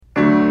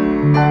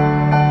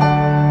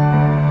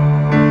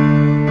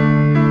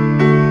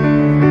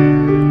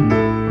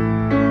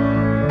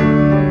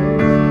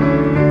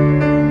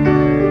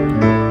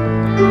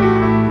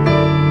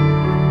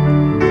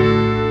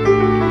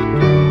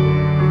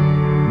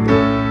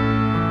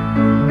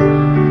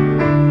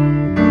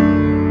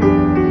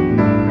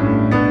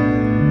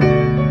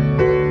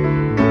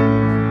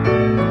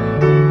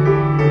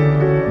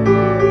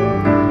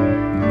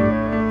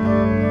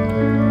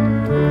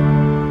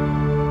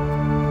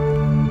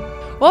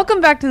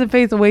Welcome back to the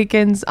Faith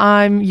Awakens.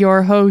 I'm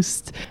your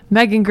host,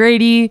 Megan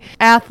Grady,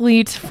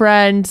 athlete,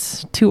 friend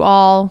to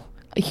all,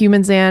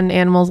 humans and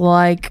animals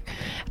alike,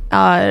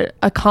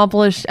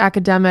 accomplished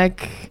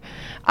academic.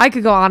 I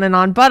could go on and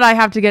on, but I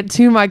have to get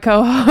to my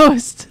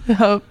co-host,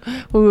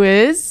 who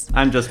is...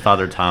 I'm just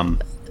Father Tom.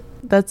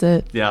 That's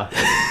it. Yeah.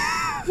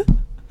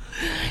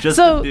 Just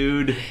a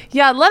dude.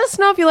 Yeah, let us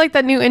know if you like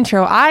that new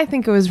intro. I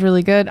think it was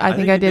really good. I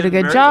think I did a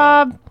good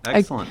job. Well.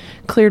 Excellent.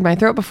 I cleared my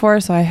throat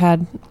before, so I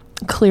had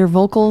clear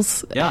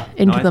vocals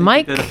into the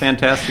mic. You did a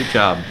fantastic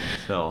job.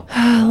 So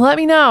let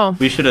me know.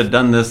 We should have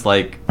done this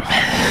like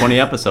 20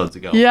 episodes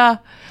ago. Yeah.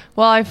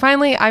 Well,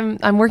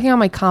 I'm working on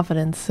my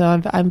confidence,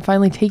 so I'm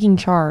finally taking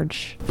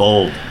charge.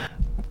 Bold.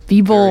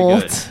 Be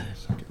bold.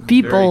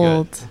 Be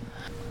bold. Good.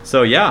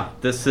 So yeah,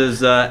 this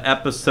is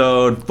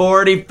episode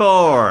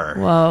 44.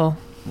 Whoa.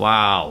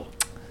 Wow.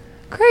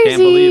 Crazy.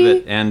 Can't believe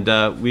it.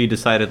 And we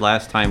decided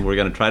last time we're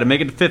going to try to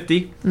make it to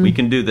 50. We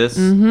can do this.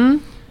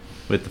 Mm-hmm.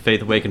 With the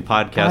Faith Awakens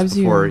podcast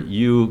before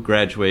you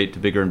graduate to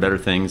bigger and better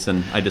things,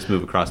 and I just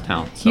move across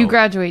town. So you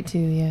graduate too,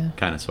 yeah.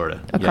 Kind of, sort of.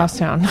 Across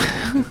town.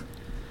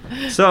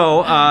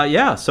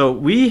 So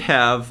we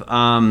have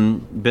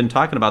been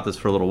talking about this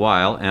for a little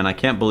while, and I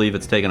can't believe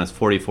it's taken us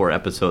 44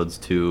 episodes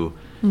to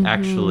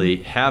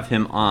actually have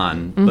him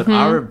on. But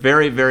our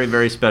very, very,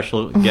 very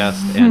special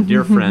guest and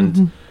dear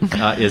friend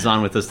is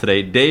on with us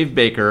today, Dave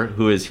Baker,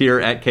 who is here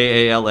at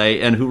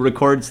KALA and who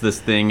records this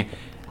thing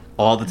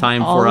all the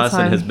time for us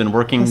and has been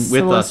working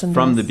with us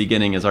from the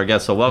beginning as our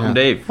guest. So welcome,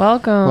 Dave.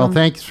 Welcome. Well,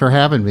 thanks for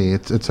having me.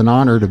 It's an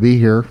honor to be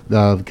here,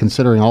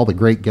 considering all the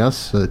great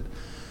guests that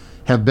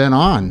have been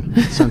on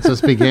since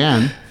this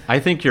began. I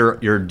think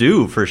you're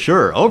due for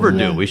sure. Overdue.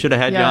 Yeah. We should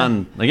have had you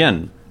on,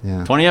 again,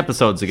 20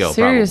 episodes ago.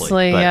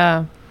 Seriously, probably.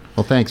 Yeah.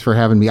 Well, thanks for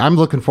having me. I'm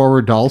looking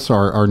forward to also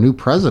our new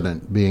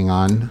president being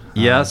on.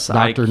 Yes, Dr.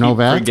 I keep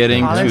Novak.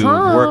 forgetting to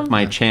work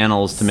my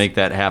channels to make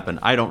that happen.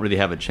 I don't really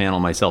have a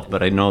channel myself,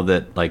 but I know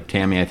that like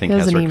Tammy, I think,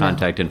 has her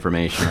contact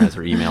information, has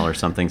her email or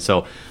something.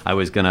 So I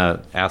was going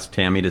to ask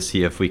Tammy to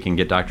see if we can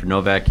get Dr.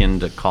 Novak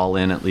in to call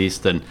in at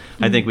least. And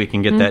I think we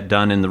can get that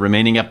done in the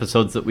remaining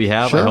episodes that we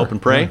have. Sure. I hope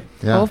and pray.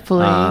 Yeah.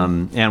 Hopefully.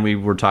 And we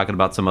were talking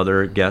about some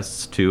other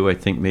guests too. I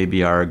think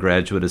maybe our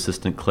graduate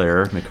assistant,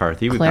 Claire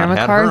McCarthy. We've not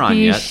had her on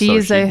yet.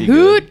 She's a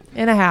hoot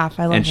and a half.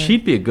 I love her. And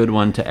she'd be a good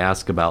one to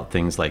ask about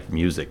things like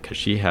music, because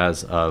she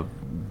has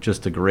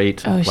just a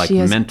great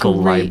mental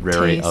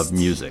library of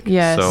music.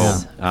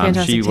 Yes.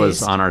 So she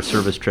was on our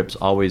service trips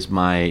always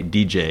my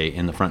DJ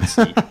in the front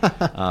seat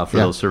for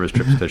those service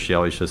trips, because she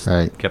always just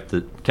kept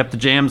the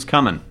jams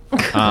coming.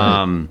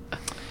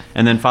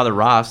 And then Father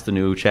Ross, the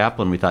new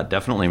chaplain, we thought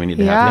definitely we need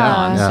to have him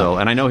on. So,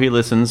 and I know he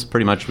listens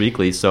pretty much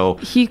weekly. So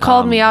he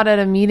called me out at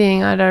a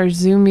meeting, at our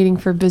Zoom meeting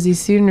for Busy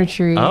Student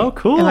Retreat. Oh,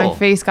 cool! And my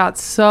face got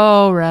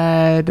so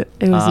red;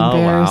 it was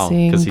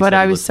embarrassing. Wow. But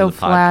I was so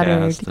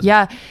flattered.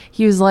 Yeah,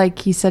 he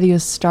said he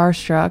was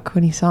starstruck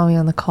when he saw me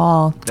on the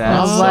call.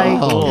 That's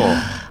cool.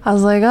 I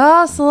was like,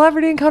 oh,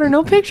 celebrity encounter,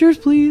 no pictures,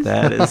 please.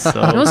 That is so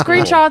no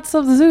screenshots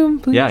of the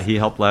Zoom, please. Yeah, he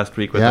helped last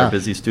week with our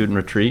Busy Student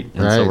Retreat,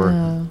 and so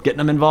we're getting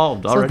them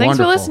involved already. So thanks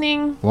for listening.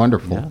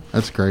 Wonderful. Yeah.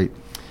 That's great.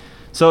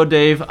 So,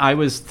 Dave, I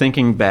was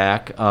thinking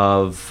back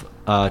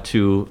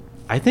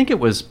I think it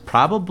was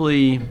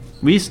probably,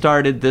 we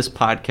started this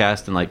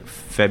podcast in like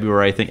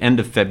February, I think, end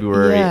of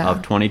February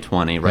of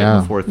 2020, right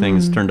before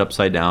things turned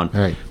upside down.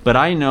 Right. But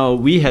I know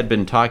we had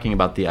been talking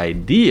about the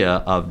idea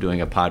of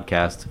doing a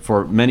podcast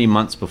for many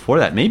months before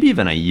that, maybe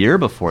even a year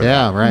before that.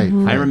 Yeah, right.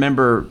 I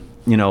remember,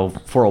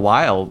 for a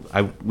while,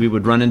 we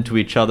would run into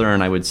each other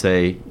and I would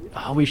say,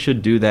 oh, we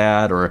should do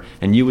that,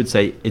 and you would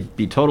say, it'd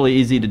be totally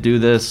easy to do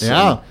this.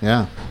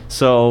 Yeah.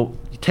 So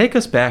take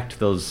us back to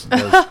those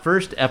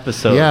first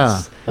episodes.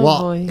 Yeah.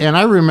 Well, and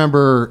I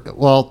remember,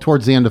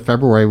 towards the end of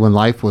February when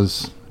life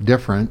was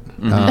different,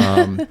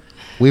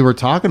 we were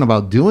talking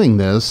about doing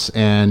this,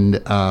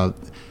 and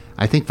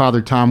I think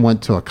Father Tom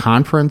went to a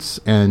conference,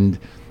 and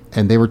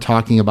they were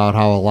talking about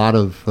how a lot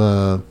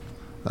of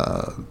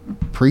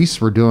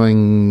priests were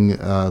doing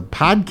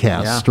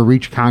podcasts to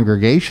reach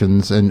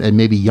congregations and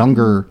maybe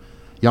younger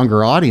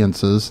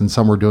audiences, and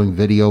some were doing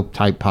video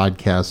type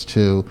podcasts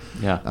too.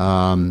 Yeah.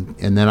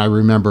 And then I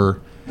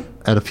remember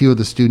at a few of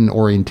the student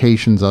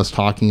orientations us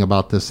talking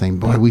about this, saying,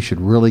 boy, we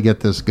should really get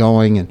this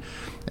going.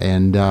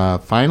 And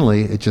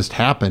finally it just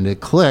happened.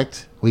 It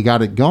clicked. We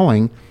got it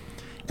going.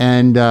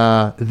 And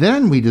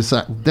then we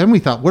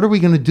thought, what are we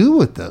going to do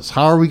with this?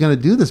 How are we going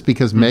to do this?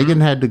 Because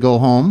Megan had to go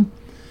home.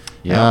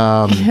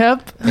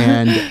 Yep.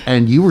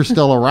 And you were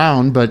still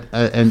around, but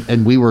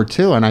and we were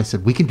too. And I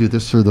said, we can do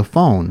this through the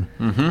phone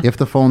if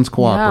the phones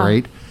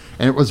cooperate. Yeah.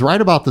 And it was right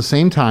about the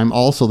same time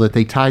also that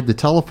they tied the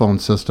telephone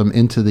system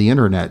into the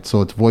internet,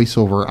 so it's voice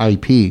over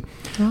IP.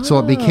 Oh. So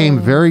it became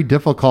very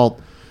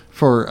difficult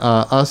for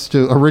us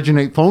to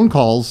originate phone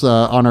calls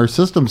on our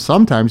system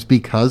sometimes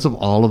because of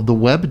all of the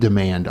web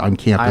demand on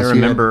campus. I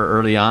remember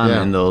early on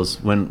in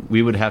those when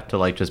we would have to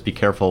like just be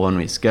careful when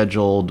we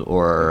scheduled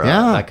or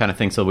that kind of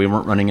thing, so we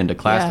weren't running into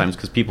class times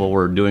because people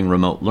were doing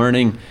remote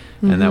learning.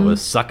 And that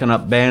was sucking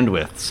up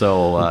bandwidth.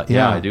 So,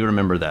 I do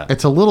remember that.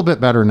 It's a little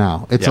bit better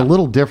now. It's a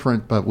little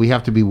different, but we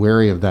have to be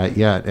wary of that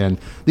yet. And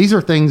these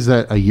are things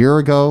that a year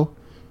ago,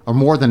 or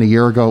more than a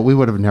year ago, we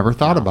would have never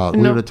thought about.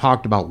 We would have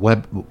talked about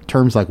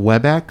terms like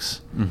WebEx.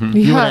 Mm-hmm.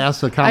 You would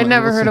ask the comment. I'd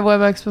never heard of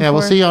WebEx before. Yeah,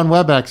 we'll see you on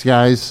WebEx,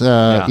 guys.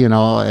 You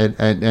know,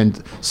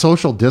 and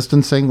social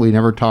distancing, we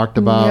never talked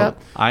about.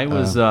 Yep. I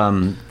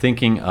was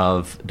thinking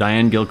of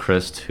Diane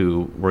Gilchrist,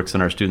 who works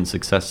in our Student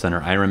Success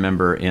Center. I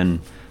remember in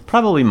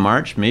probably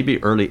March,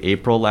 maybe early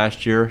April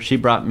last year, she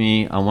brought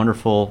me a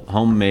wonderful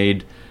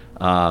homemade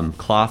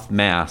cloth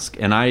mask.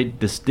 And I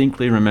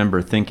distinctly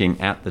remember thinking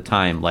at the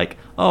time, like,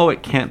 oh,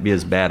 it can't be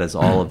as bad as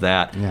all of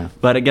that.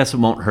 But I guess it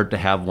won't hurt to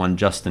have one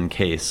just in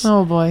case.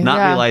 Oh, boy.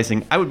 Not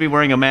realizing I would be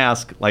wearing a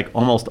mask like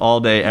almost all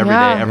day, every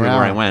day,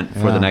 everywhere I went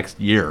for the next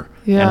year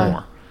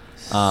and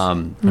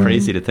more.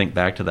 Crazy to think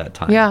back to that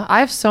time. Yeah, I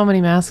have so many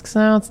masks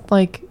now. It's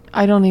like,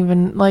 I don't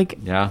even, like,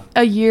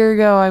 a year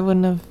ago, I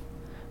wouldn't have.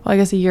 Well, I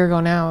guess a year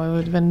ago now, it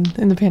would have been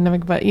in the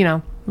pandemic, but you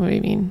know what I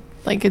mean.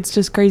 Like, it's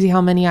just crazy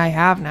how many I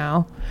have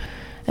now.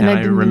 And I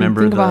didn't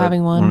remember think about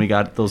having one. When we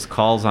got those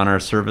calls on our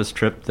service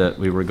trip that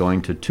we were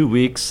going to 2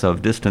 weeks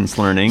of distance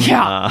learning.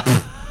 Yeah.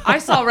 I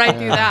saw right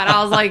through that.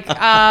 I was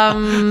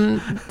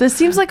like, this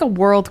seems like a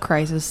world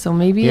crisis, so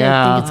maybe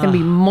I think it's going to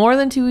be more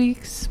than 2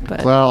 weeks.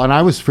 But well, and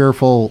I was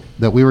fearful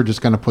that we were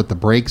just going to put the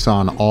brakes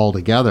on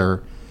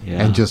altogether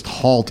and just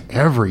halt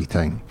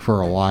everything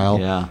for a while.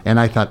 Yeah. And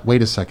I thought,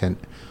 wait a second.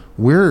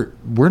 We're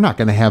not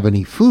going to have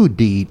any food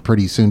to eat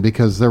pretty soon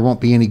because there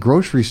won't be any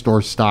grocery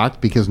stores stocked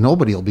because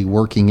nobody will be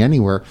working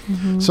anywhere.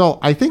 Mm-hmm. So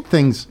I think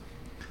things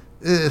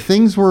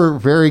were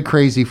very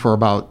crazy for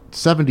about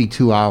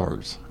 72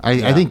 hours.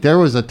 I think there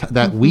was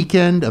that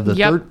weekend of the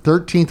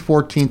 13th,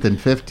 14th, and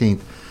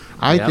 15th.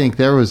 I think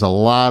there was a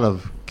lot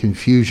of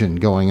confusion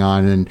going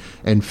on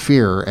and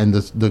fear, and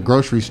the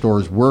grocery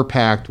stores were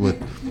packed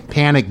with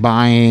panic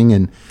buying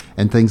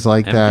and things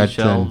like that.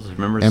 Shelves.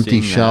 And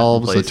empty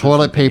shelves. The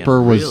toilet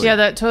paper was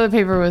that toilet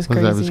paper was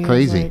crazy. That was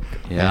crazy.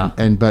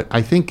 But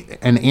I think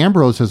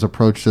Ambrose has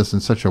approached this in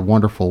such a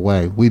wonderful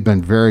way. We've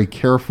been very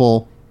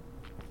careful.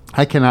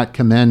 I cannot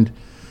commend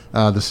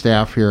the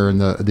staff here and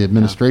the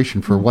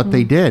administration for what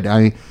they did.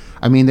 I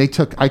mean,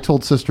 I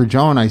told Sister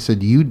Joan, I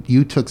said,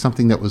 you took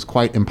something that was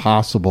quite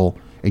impossible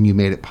and you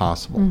made it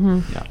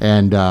possible.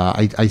 And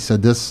I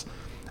said this.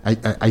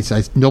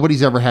 I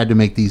nobody's ever had to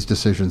make these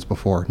decisions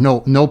before.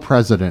 No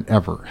president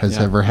ever has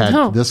ever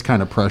had this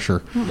kind of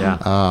pressure.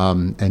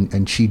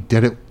 And she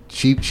did it.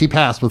 She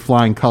passed with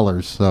flying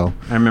colors. So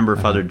I remember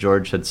Father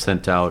George had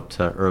sent out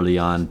early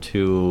on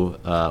to,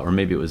 or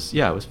maybe it was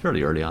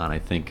fairly early on. I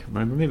think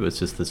maybe it was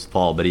just this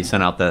fall, but he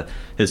sent out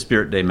his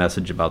Spirit Day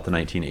message about the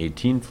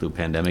 1918 flu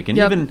pandemic,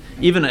 and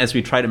even as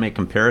we try to make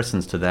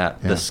comparisons to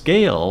that, the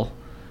scale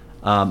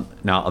now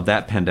of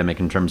that pandemic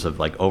in terms of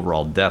like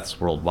overall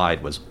deaths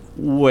worldwide was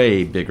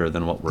way bigger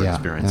than what we're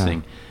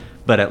experiencing.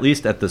 But at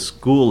least at the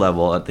school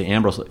level, at the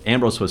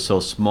Ambrose was so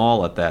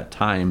small at that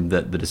time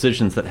that the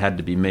decisions that had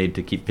to be made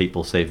to keep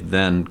people safe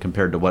then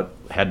compared to what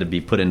had to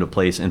be put into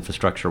place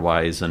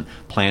infrastructure-wise and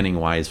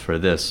planning-wise for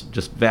this,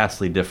 just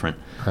vastly different.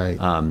 Right.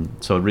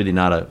 So really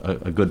not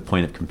a good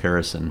point of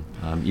comparison,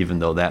 even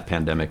though that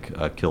pandemic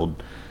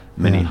killed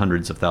many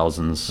hundreds of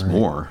thousands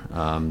more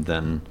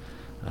than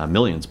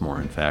millions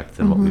more, in fact,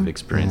 than what we've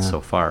experienced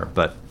so far.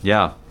 But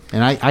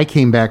and I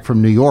came back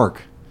from New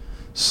York,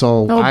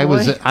 so I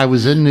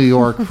was in New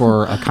York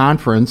for a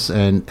conference,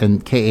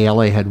 and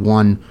KALA had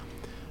won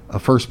a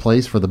first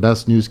place for the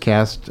best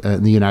newscast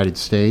in the United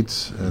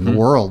States and the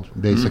world,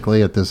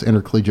 basically, at this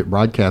intercollegiate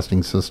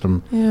broadcasting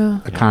system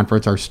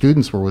conference. Our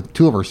students were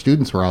two of our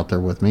students were out there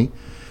with me,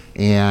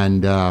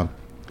 and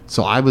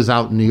so I was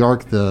out in New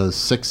York the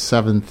 6th,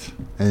 7th,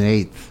 and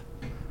 8th.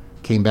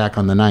 Came back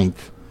on the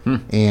 9th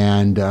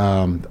and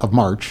of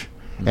March,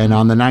 and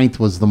on the 9th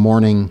was the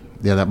morning.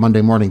 That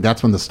Monday morning,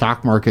 that's when the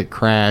stock market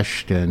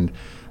crashed, and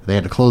they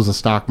had to close the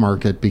stock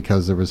market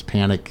because there was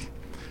panic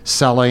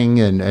selling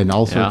and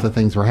all sorts of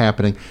things were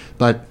happening.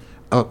 But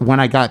when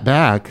I got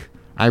back,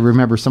 I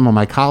remember some of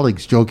my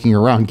colleagues joking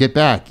around, "Get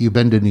back, you've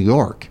been to New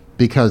York."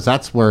 Because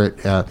that's where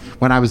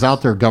when I was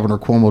out there, Governor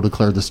Cuomo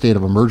declared the state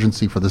of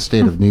emergency for the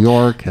state of New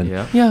York. And,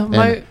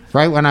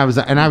 right when I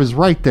was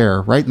right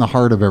there, right in the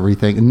heart of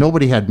everything, and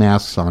nobody had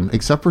masks on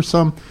except for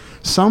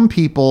some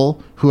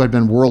people who had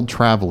been world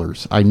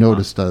travelers. I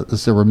noticed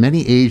there were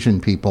many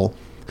Asian people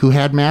who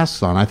had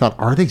masks on. I thought,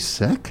 are they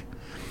sick?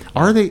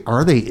 Are they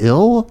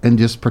ill and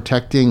just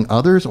protecting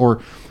others, or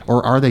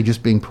are they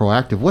just being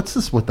proactive? What's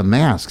this with the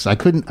masks? I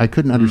couldn't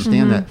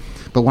understand that.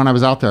 But when I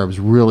was out there, I was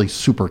really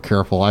super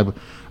careful.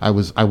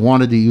 I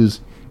wanted to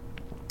use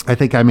I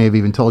think I may have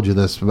even told you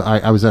this. But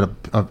I was at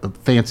a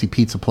fancy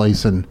pizza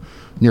place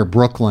near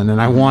Brooklyn,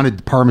 and I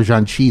wanted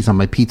Parmesan cheese on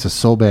my pizza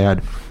so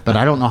bad, but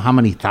I don't know how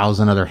many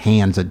thousand other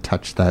hands had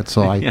touched that.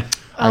 So I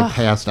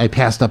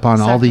passed up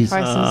on all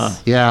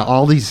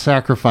these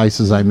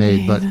sacrifices I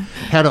made, but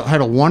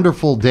had a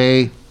wonderful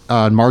day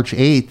on March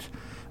 8th.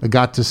 I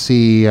got to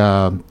see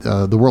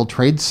the World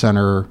Trade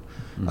Center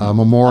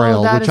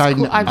memorial, which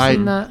cool. I've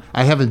seen that.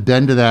 I haven't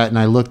been to that, and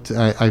I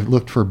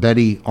looked for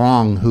Betty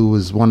Ong, who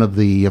was one of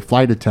the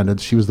flight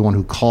attendants. She was the one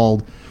who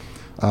called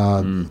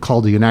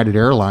the United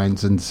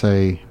Airlines and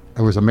say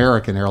it was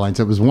American Airlines.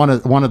 It was one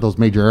of those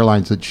major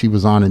airlines that she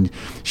was on, and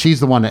she's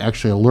the one that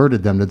actually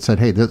alerted them that said,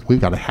 "Hey, we've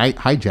got a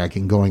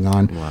hijacking going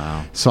on."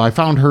 Wow! So I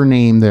found her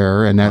name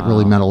there, and that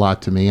really meant a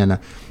lot to me, and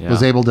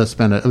was able to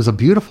spend it. It was a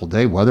beautiful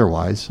day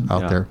weather-wise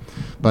out there,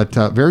 but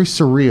very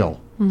surreal.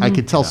 I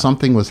could tell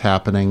something was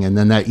happening, and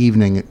then that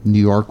evening, New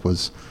York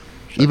was,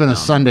 even a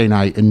Sunday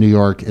night in New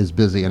York is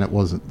busy, and it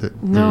wasn't. It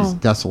was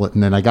desolate.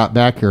 And then I got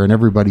back here, and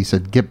everybody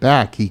said, "Get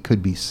back, he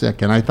could be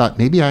sick." And I thought,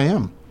 maybe I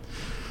am.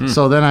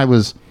 So then I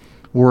was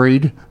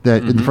worried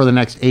that for the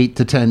next 8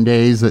 to 10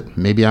 days that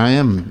maybe I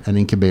am an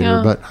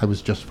incubator, but I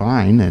was just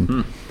fine.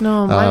 And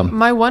no,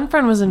 my one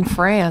friend was in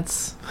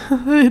France.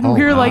 And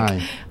we were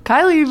like,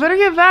 Kylie, you better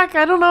get back.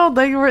 I don't know,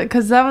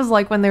 because that was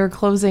like when they were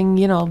closing,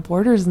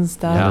 borders and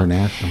stuff.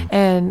 International.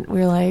 And we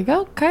were like,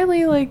 oh,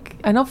 Kylie,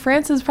 I know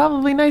France is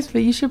probably nice,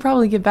 but you should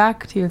probably get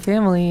back to your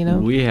family.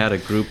 We had a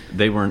group.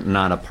 They weren't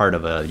not a part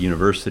of a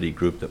university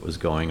group that was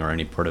going or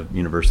any part of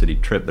university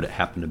trip, but it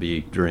happened to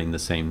be during the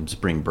same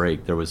spring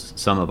break. There was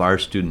some of our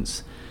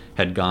students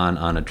had gone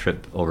on a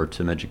trip over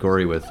to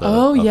Medjugorje with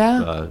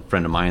a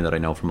friend of mine that I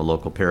know from a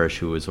local parish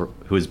who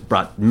has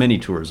brought many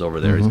tours over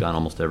there. He's gone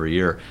almost every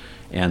year.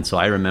 And so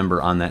I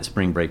remember on that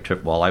spring break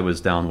trip, while I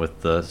was down with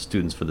the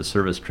students for the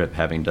service trip,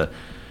 having to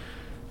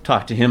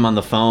talk to him on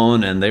the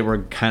phone, and they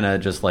were kind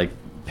of just like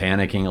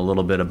panicking a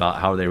little bit about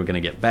how they were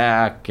going to get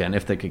back and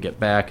if they could get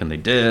back, and they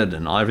did,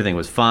 and everything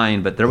was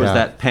fine. But there was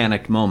that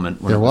panic moment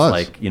where it was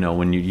like,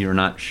 when you're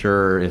not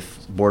sure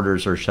if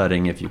borders are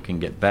shutting, if you can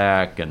get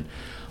back, and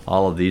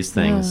all of these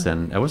things.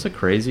 And it was a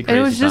crazy and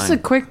it was just time.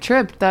 A quick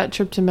trip, that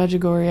trip to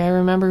Medjugorje. I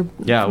remember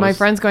my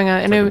friends going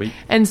on,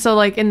 and so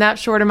like in that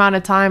short amount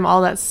of time,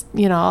 all that's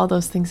all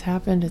those things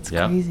happened. It's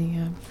crazy.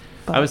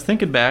 But I was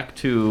thinking back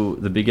to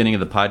the beginning of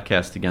the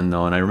podcast again,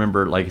 though, and I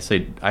remember, like I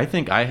say, I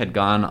think I had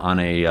gone on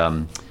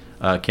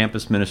a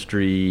campus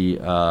ministry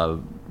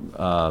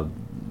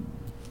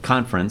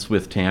conference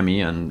with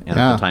Tammy and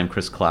at the time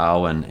Chris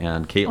Clow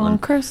and Caitlin. Oh,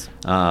 Chris.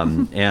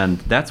 And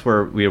that's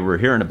where we were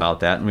hearing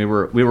about that, and we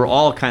were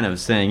all kind of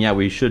saying,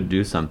 we should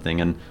do something.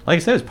 And like I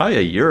said, it was probably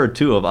a year or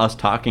two of us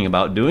talking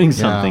about doing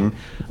something.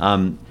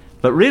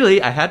 But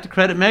really, I had to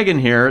credit Megan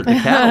here. The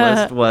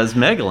catalyst was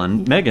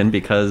Megan,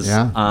 because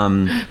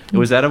it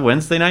was at a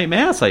Wednesday night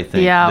mass, I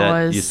think,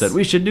 that you said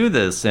we should do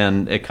this,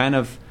 and it kind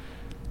of,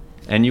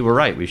 and you were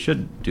right, we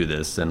should do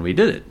this, and we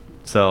did it.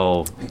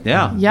 So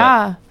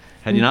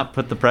had you not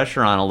put the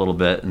pressure on a little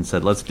bit and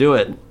said, let's do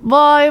it?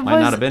 Well,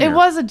 it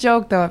was a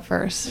joke, though, at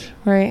first,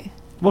 right?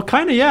 Well,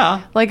 kind of,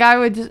 yeah. Like,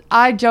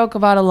 I joke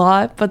about a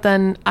lot, but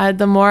then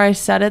the more I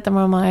said it, the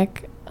more I'm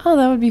like, oh,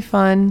 that would be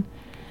fun.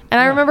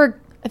 And I remember,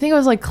 I think it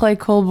was like Clay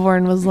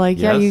Colborn was like,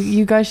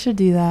 you guys should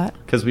do that.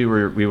 Because we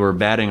were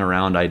batting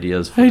around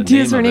ideas for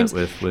names.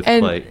 With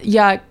Clay.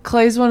 Yeah,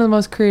 Clay's one of the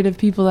most creative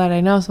people that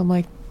I know, so I'm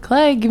like,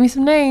 Clay, give me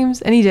some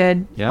names. And he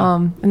did. Yeah.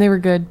 And they were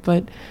good,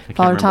 but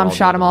Father Tom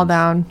shot them all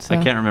down. So.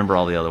 I can't remember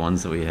all the other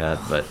ones that we had,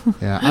 but...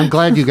 Yeah, I'm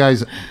glad you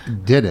guys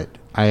did it.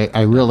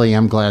 I really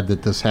am glad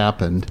that this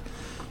happened.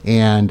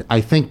 And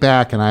I think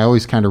back, and I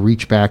always kind of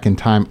reach back in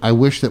time. I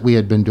wish that we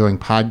had been doing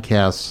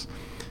podcasts.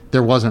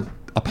 There wasn't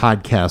a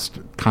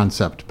podcast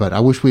concept, but I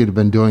wish we had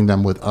been doing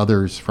them with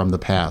others from the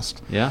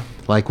past. Yeah.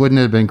 Like, wouldn't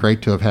it have been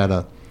great to have had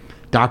a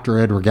Dr.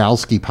 Ed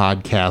Rogalski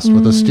podcast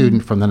with a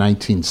student from the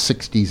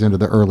 1960s into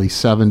the early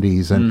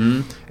 70s,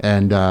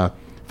 and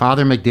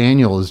Father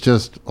McDaniel is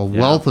just a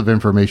wealth of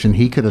information.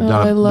 He could have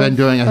been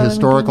doing a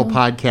historical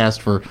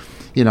podcast for,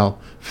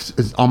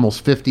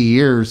 almost 50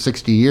 years,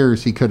 60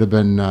 years. He could have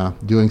been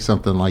doing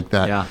something like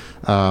that.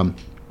 Yeah.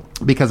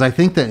 Because I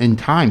think that in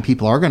time,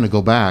 people are going to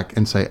go back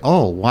and say,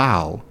 oh,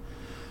 wow,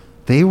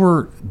 they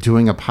were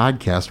doing a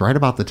podcast right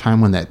about the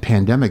time when that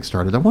pandemic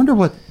started. I wonder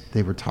what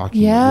they were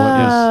talking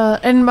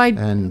about.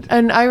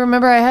 And I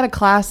remember I had a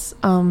class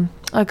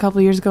a couple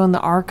of years ago in the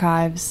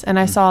archives, and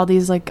I saw all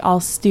these all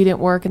student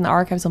work in the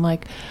archives. I'm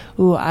like,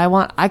 ooh, I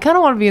kind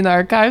of want to be in the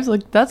archives.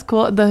 Like, that's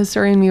cool. The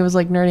historian in me was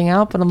nerding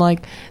out, but I'm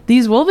like,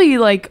 these will be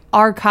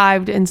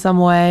archived in some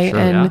way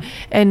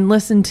and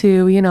listened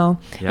to,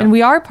 and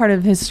we are part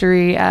of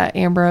history at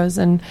Ambrose,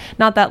 and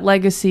not that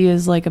legacy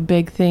is a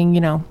big thing,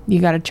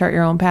 you got to chart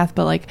your own path,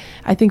 but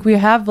I think we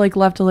have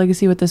left a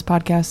legacy with this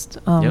podcast,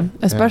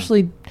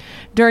 especially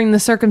during the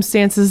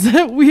circumstances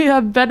that we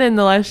have been in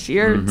the last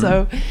year.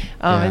 So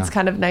it's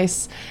kind of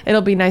nice.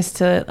 It'll be nice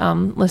to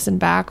listen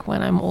back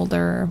when I'm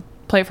older,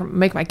 play it for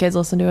make my kids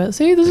listen to it.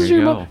 See, this is There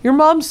you your go. mom. Your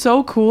mom's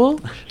so cool.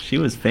 She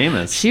was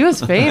famous. She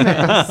was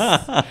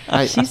famous.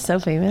 She's so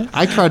famous.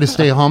 I try to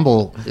stay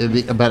humble,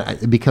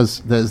 but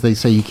because, as they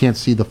say, you can't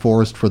see the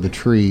forest for the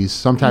trees.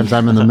 Sometimes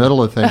I'm in the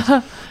middle of things.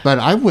 But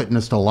I've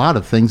witnessed a lot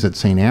of things at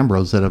St.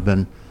 Ambrose that have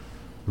been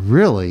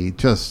really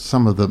just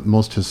some of the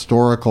most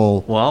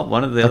historical Well,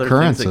 one of the other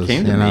things that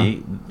came to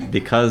me,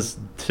 because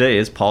today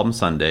is Palm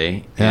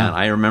Sunday, and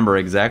I remember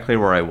exactly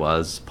where I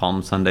was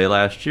Palm Sunday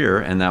last year,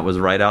 and that was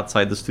right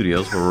outside the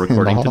studios where we're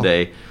recording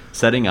today,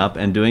 setting up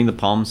and doing the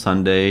Palm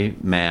Sunday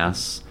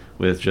Mass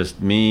with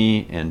just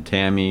me and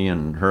Tammy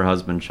and her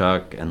husband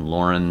Chuck and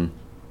Lauren.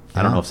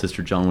 I don't know if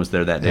Sister Joan was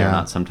there that day or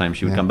not. Sometimes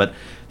she would come, but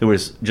there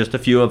was just a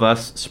few of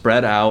us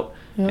spread out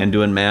and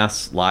doing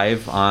Mass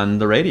live on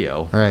the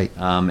radio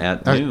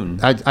at noon.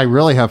 I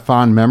really have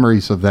fond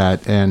memories of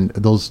that and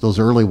those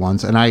early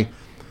ones. And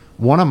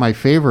one of my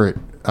favorite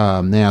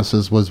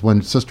Masses was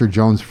when Sister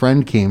Joan's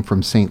friend came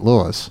from St.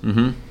 Louis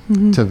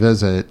to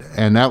visit,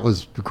 and that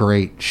was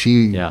great.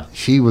 She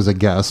was a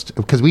guest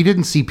because we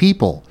didn't see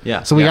people.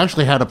 So we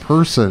actually had a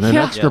person, an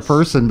extra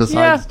person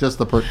besides just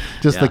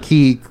the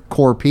key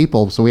core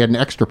people. So we had an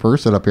extra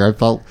person up here. I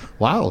felt,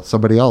 wow,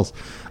 somebody else.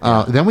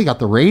 Then we got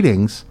the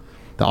ratings.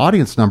 The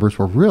audience numbers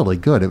were really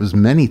good. It was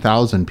many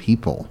thousand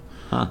people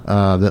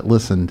that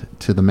listened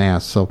to the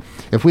Mass. So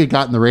if we had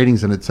gotten the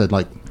ratings and it said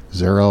like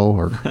 0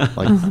 or like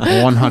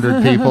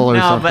 100 people or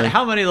something. But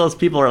how many of those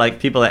people are like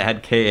people that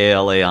had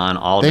KALA on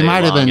all day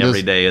long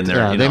every day in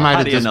there? They might how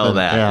have do you know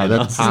that? Yeah,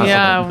 that's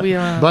possible.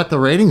 Yeah, but the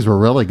ratings were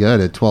really good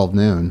at 12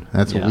 noon.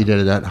 That's what we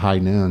did at high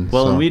noon.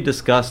 Well, and we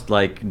discussed,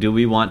 like, do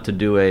we want to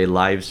do a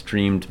live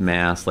streamed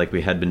Mass like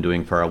we had been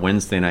doing for our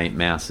Wednesday night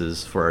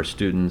Masses for our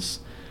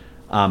students?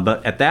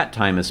 But at that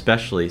time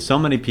especially, so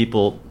many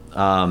people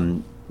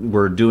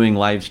were doing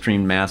live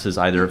streamed Masses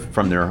either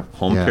from their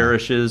home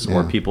parishes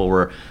or people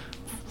were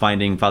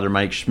finding Father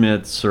Mike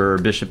Schmitz or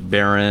Bishop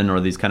Barron or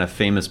these kind of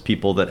famous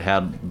people that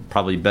had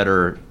probably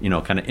better,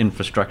 kind of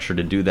infrastructure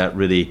to do that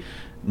really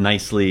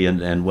nicely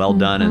and well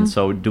done. And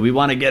so do we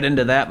want to get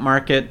into that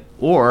market?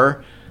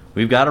 Or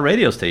we've got a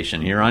radio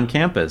station here on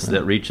campus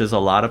that reaches a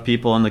lot of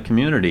people in the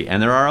community.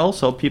 And there are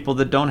also people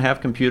that don't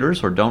have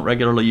computers or don't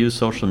regularly use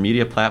social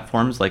media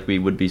platforms like we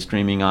would be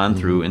streaming on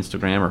through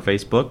Instagram or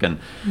Facebook. And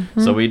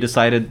so we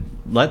decided,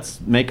 let's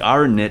make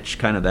our niche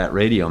kind of that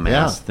radio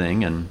Mass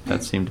thing. And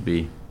that seemed to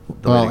be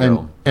the way to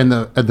go. And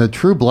the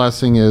true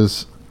blessing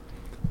is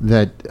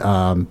that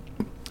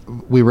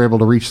we were able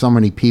to reach so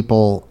many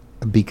people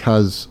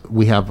because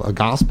we have a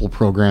gospel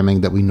programming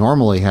that we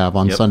normally have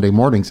on Sunday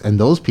mornings, and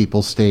those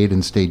people stayed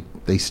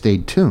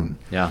tuned.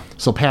 Yeah.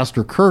 So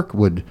Pastor Kirk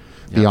would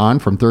be on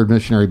from Third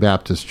Missionary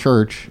Baptist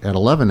Church at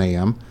 11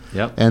 a.m.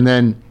 Yep. And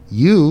then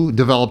you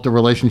developed a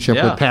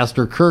relationship with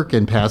Pastor Kirk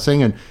in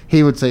passing, and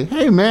he would say,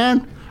 "Hey,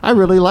 man, I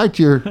really liked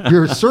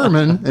your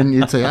sermon," and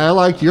you'd say, "I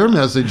liked your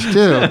message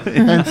too."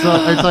 And so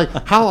it's like,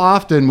 how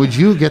often would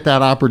you get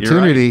that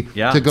opportunity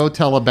to go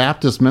tell a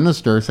Baptist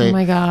minister, say, "Oh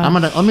my God,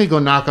 let me go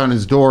knock on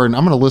his door and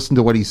I'm going to listen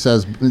to what he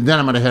says. Then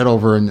I'm going to head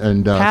over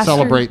and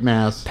celebrate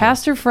Mass."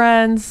 Pastor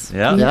friends. We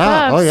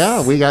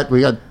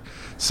got.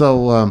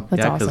 So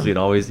that's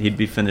because he'd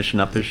be finishing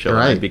up his show.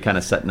 I'd be kind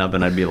of setting up,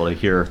 and I'd be able to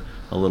hear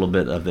a little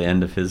bit of the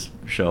end of his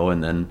show,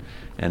 and then.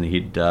 And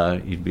he'd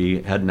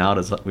be heading out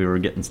as we were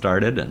getting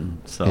started, and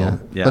so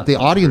But the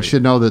audience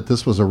should know that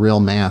this was a real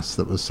Mass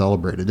that was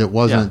celebrated. It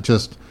wasn't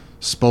just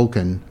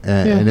spoken,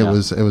 and it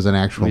was an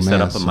actual Mass. We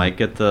set up a mic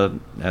at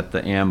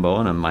the ambo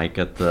and a mic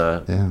at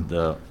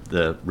the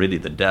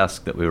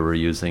desk that we were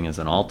using as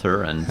an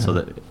altar, and so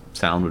that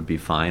sound would be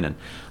fine. And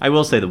I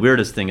will say the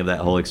weirdest thing of that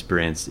whole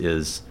experience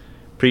is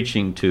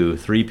preaching to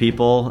 3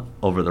 people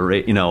over the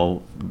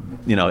radio.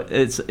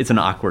 It's an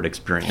awkward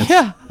experience.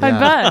 I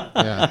bet.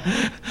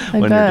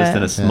 When you're just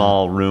in a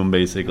small room,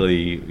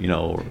 basically,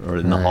 or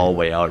in the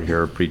hallway out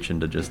here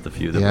preaching to just the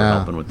few that were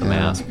helping with the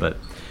Mass. But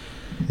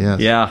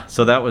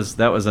so that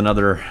was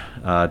another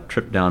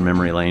trip down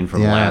memory lane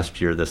from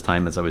last year. This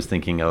time, as I was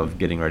thinking of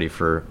getting ready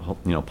for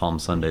Palm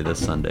Sunday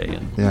this Sunday,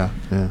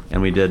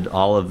 and we did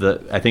all of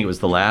I think it was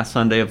the last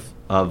Sunday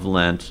of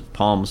Lent,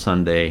 Palm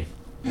Sunday,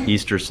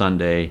 Easter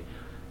Sunday.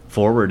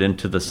 Forward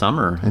into the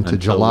summer until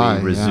July,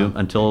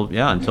 until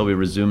we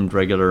resumed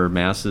regular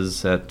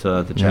Masses at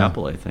the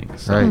chapel. I think.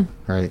 So,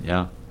 right.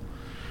 Yeah.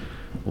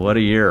 What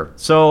a year!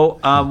 So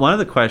one of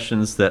the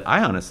questions that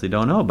I honestly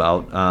don't know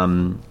about.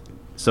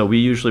 So we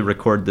usually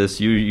record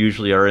this. You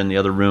usually are in the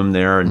other room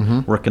there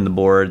and working the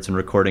boards and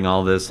recording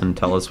all this and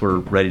tell us we're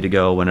ready to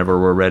go whenever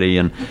we're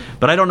ready.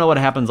 But I don't know what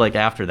happens like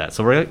after that.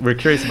 So we're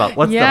curious about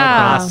what's the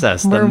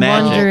process, the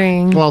magic.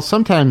 Wondering. Well,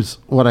 sometimes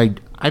what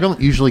I don't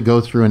usually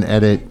go through and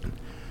edit.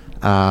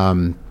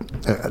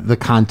 The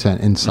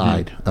content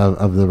inside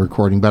of the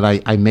recording, but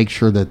I make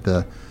sure that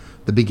the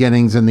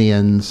beginnings and the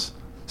ends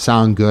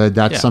sound good.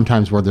 That's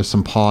sometimes where there's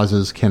some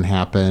pauses can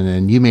happen,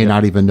 and you may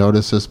not even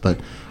notice this, but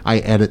I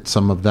edit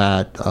some of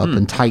that up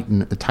and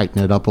tighten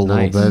it up a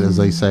little bit, as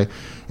they say,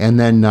 and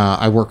then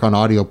I work on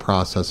audio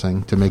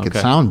processing to make it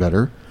sound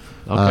better.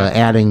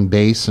 adding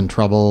bass and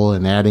treble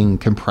and adding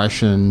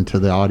compression to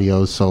the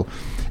audio. So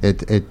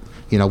it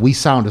we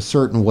sound a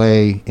certain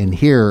way in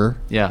here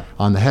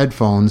on the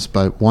headphones,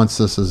 but once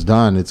this is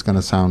done, it's going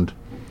to sound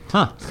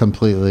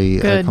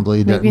completely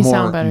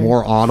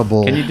more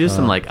audible. Can you do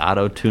some like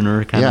auto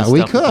tuner kind of stuff?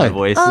 We could. With my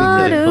voice?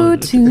 Auto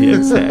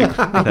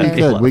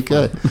tune. We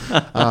could.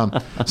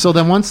 So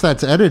then once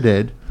that's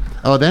edited,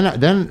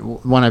 then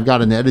when I've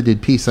got an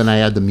edited piece, then I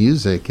add the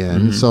music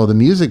in. So the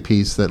music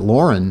piece that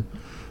Lauren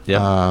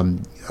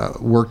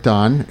worked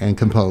on and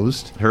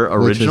composed. Her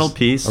original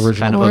piece,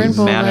 kind of a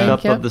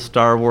mashup of the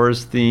Star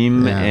Wars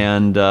theme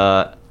and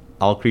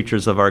All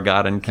Creatures of Our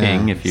God and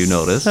King, if you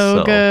notice.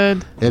 So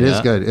good. It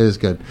is good. It is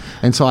good.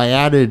 And so I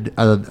added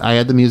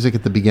the music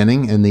at the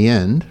beginning and the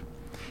end.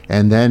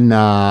 And then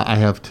I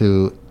have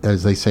to,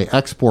 as they say,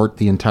 export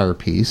the entire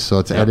piece. So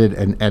it's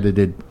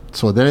edited.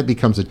 So then it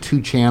becomes a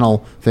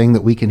 2-channel thing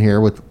that we can hear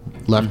with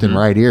left and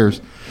right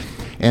ears.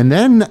 And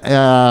then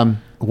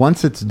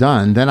once it's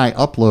done, then I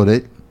upload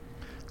it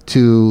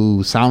to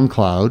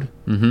SoundCloud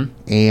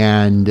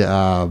and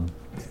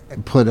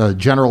put a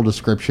general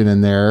description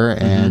in there.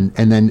 And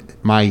then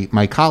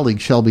my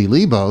colleague, Shelby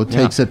Lebo,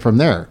 takes it from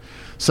there.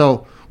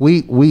 So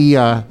we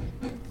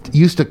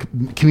used to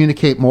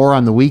communicate more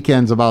on the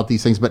weekends about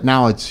these things, but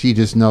now she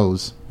just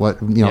knows what,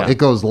 it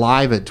goes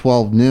live at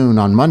 12 noon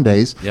on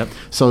Mondays.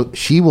 So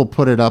she will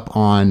put it up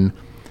on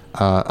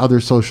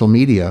other social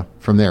media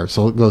from there.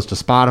 So it goes to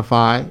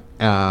Spotify,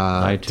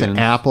 to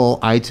Apple,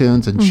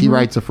 iTunes, and she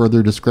writes a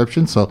further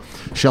description. So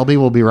Shelby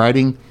will be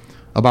writing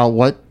about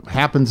what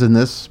happens in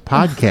this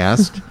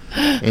podcast.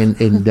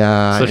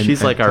 So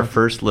she's like our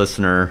first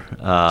listener.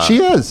 She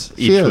is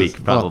each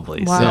week,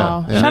 probably.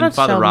 Wow! So, and then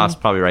Father Ross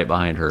probably right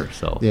behind her.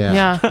 So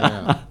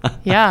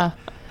yeah.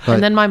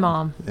 And then my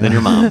mom. Then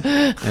your mom.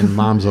 And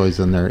mom's always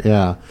in there.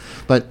 Yeah,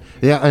 but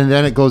and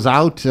then it goes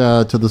out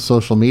to the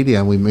social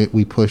media, and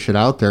we push it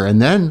out there,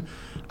 and then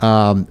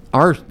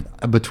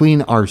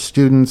between our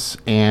students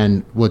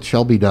and what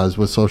Shelby does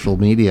with social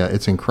media,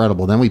 it's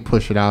incredible. Then we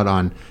push it out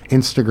on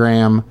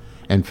Instagram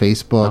and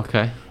Facebook.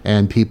 Okay.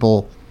 And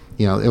people,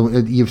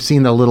 you've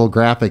seen the little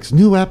graphics,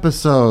 new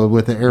episode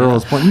with the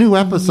arrows point, new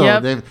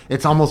episode.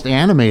 It's almost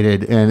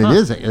animated, and it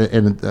is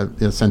in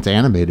a sense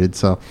animated.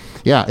 So,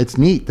 it's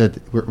neat that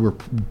we're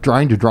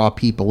trying to draw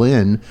people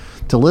in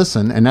to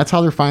listen, and that's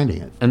how they're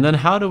finding it. And then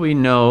how do we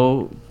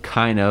know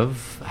kind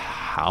of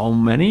how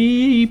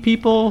many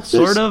people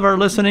are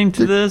listening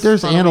to this?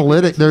 There's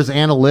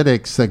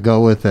analytics that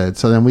go with it,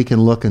 so then we can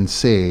look and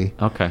see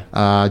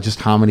just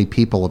how many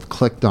people have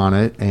clicked on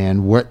it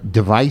and what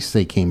device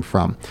they came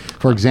from.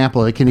 For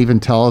example, it can even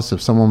tell us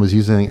if someone was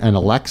using an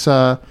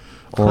Alexa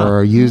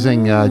or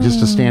using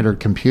just a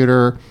standard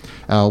computer,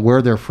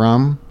 where they're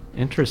from.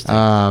 Interesting.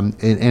 And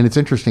it's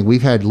interesting.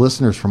 We've had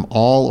listeners from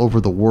all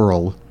over the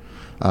world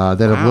that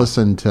have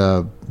listened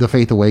to the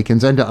Faith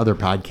Awakens and to other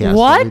podcasts.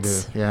 What?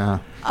 That we do. Yeah.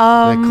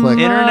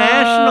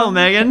 International,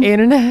 Megan.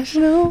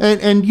 International.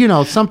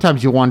 And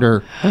sometimes you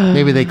wonder,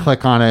 maybe they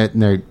click on it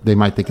and they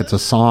might think it's a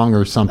song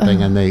or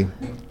something, and they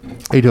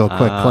do a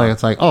quick play.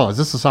 It's like, oh, is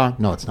this a song?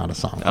 No, it's not a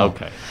song.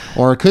 Okay.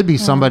 Or it could be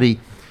somebody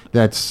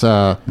that's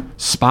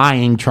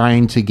spying,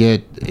 trying to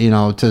get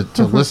to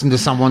listen to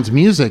someone's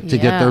music, to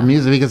get their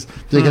music,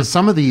 because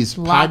some of these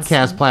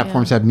podcast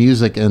platforms have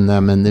music in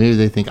them, and maybe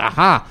they think,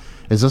 aha,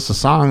 is this a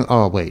song?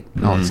 Oh, wait.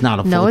 No, it's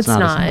not a No, it's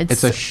not.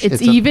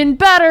 It's even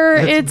better.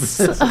 It's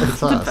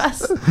the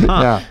best.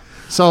 Yeah.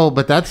 So,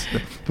 but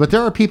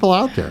there are people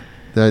out there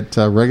that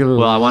regularly.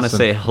 Well, I want to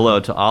say hello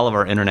to all of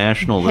our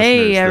international listeners.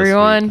 Hey,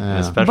 everyone.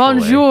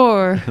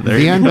 Bonjour.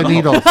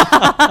 Bienvenidos.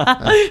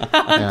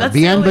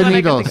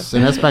 Bienvenidos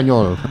en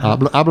español.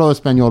 Hablo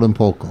español un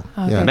poco.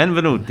 Okay. Yeah.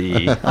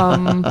 Benvenuti.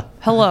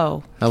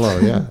 Hello. Hello,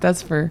 yeah.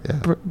 That's for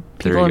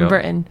people in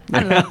Britain. I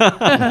don't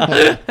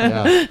know.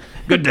 Yeah.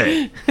 Good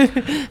day.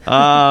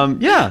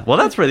 Well,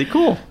 that's really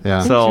cool.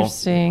 Yeah. So,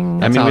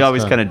 interesting. I mean, we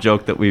always kind of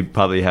joke that we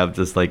probably have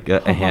just like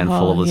a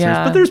handful of listeners,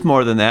 but there's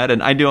more than that.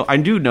 And I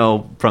do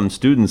know from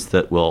students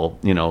that will,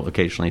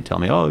 occasionally tell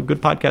me, oh,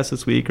 good podcast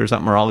this week or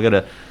something, or I'll get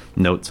a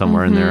note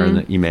somewhere in there in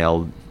the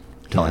email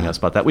telling us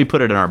about that. We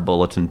put it in our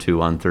bulletin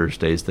too on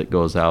Thursdays that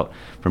goes out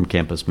from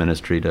Campus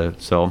Ministry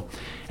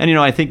and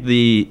I think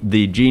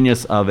the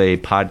genius of a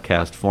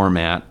podcast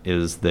format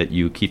is that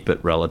you keep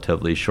it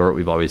relatively short.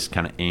 We've always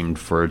kind of aimed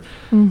for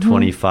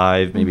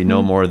 25, maybe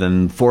no more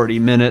than 40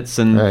 minutes,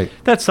 and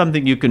that's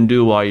something you can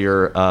do while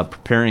you're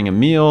preparing a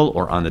meal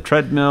or on the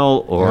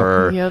treadmill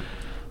or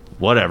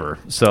whatever.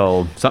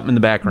 So something in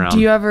the background.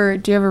 Do you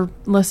ever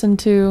listen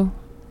to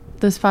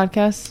this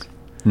podcast?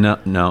 No,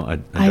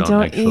 I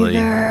don't actually.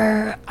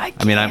 Either.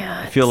 I mean,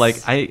 I feel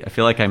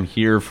like I'm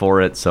here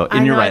for it. So,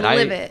 and you're right. I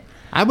live it.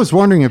 I was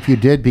wondering if you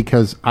did,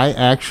 because I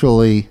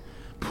actually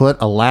put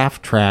a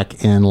laugh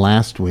track in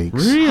last week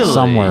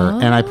somewhere,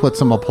 and I put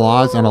some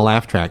applause and a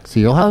laugh track. So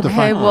you'll have to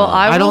find. Well,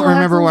 I don't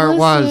remember where it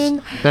was,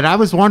 but I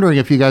was wondering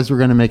if you guys were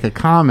going to make a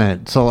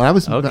comment. So that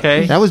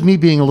was me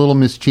being a little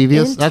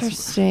mischievous.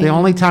 That's the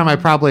only time I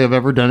probably have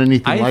ever done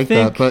anything like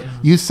that. But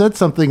you said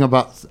something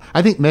about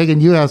I think,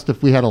 Megan, you asked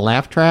if we had a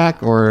laugh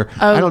track, or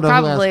I don't know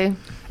probably. who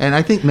asked. And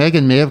I think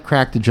Megan may have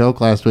cracked a joke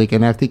last week,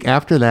 and I think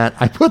after that,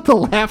 I put the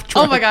laugh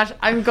track. Oh my gosh,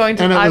 I'm going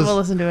to. I will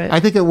listen to it. I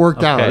think it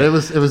worked out. It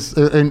was,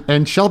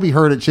 and Shelby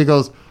heard it. She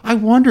goes, "I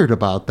wondered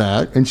about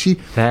that." And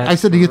I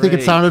said, "Do you think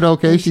it sounded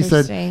okay?" She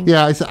said,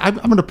 "Yeah." I said, "I'm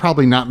going to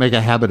probably not make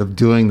a habit of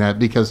doing that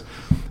because."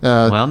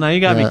 Well, now you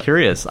got me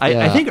curious.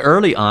 I think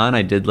early on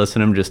I did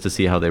listen to them just to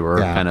see how they were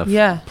kind of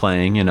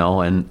playing,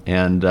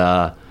 and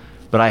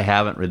but I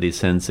haven't really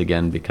since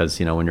again because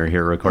when you're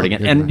here recording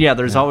it, and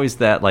there's always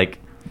that like.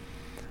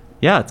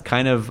 Yeah, it's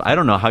kind of, I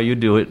don't know how you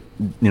do it.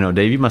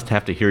 Dave, you must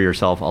have to hear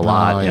yourself a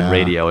lot in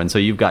radio, and so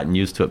you've gotten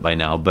used to it by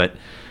now. But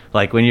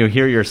like when you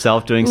hear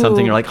yourself doing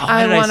something, you're like,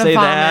 why did I say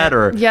that?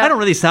 Or I don't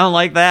really sound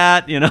like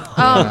that,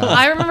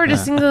 I remember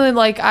distinctly,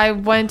 like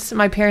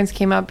my parents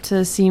came up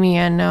to see me,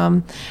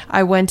 and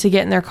I went to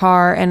get in their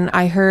car, and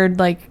I heard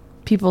like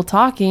people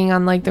talking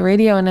on like the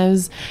radio, and I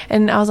was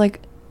like,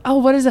 oh,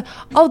 what is it?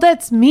 Oh,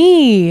 that's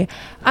me.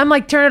 I'm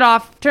like, turn it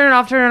off.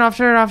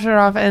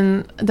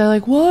 And they're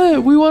like,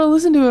 what? We want to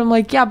listen to it. I'm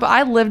like, yeah, but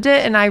I lived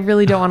it and I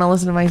really don't want to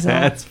listen to myself.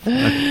 That's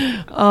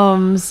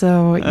funny.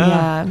 So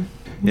yeah.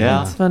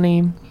 It's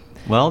funny.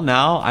 Well,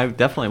 now I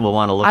definitely will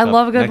want to look I up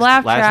love a good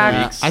laugh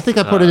track. Week's, I think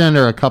I put it in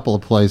there a couple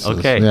of places.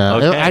 Okay. Yeah.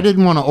 Okay. I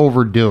didn't want to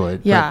overdo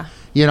it. Yeah. But,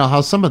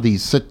 how some of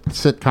these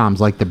sitcoms,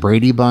 like the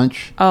Brady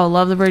Bunch. Oh,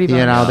 love the Brady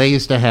Bunch. They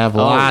used to have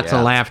lots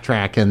of laugh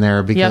track in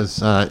there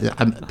because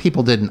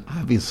people didn't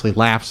obviously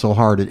laugh so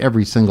hard at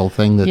every single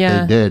thing that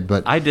they did.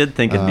 But I did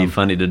think it'd be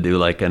funny to do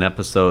like an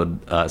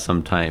episode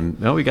sometime.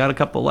 We got a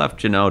couple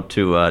left,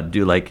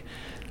 to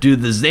do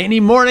the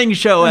Zany Morning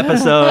Show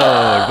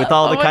episode with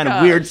all the kind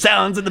of weird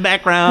sounds in the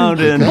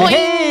background. And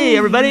hey,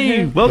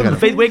 everybody, welcome to the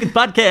Faith Awakens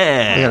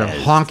podcast. I got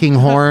honking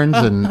horns,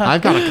 and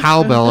I've got a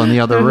cowbell in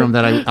the other room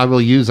that I will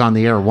use on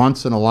the air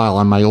once in a while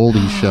on my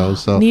oldies show.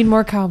 So need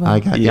more cowbell. I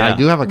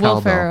do have a Will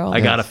cowbell. Ferrell.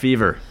 I got a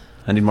fever.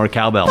 I need more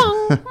cowbell.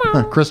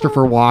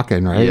 Christopher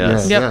Walken, right?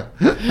 Yes.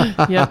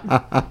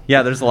 Yep.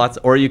 Yeah, there's lots.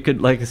 Or you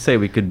could, like I say,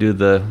 we could do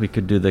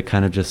the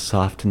kind of just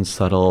soft and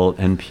subtle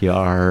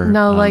NPR.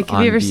 No,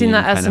 have you ever seen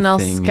that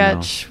SNL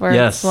sketch where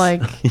it's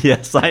like?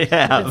 Yes, I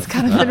have. It's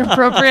kind of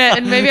inappropriate,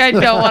 and maybe I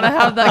don't want to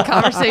have that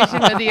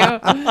conversation with you.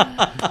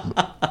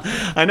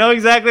 I know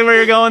exactly where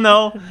you're going,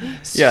 though.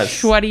 Yes.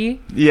 Sweaty.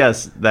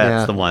 Yes,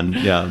 that's the one.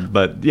 Yeah,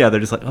 but they're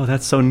just like, oh,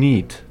 that's so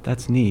neat.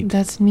 That's neat.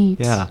 That's neat.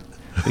 Yeah.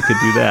 We could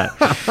do that.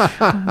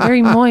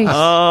 Very moist.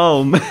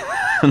 Oh, man.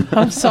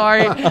 I'm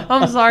sorry.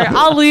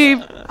 I'll leave.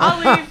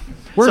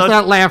 Where's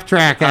that laugh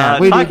track at?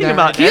 Talking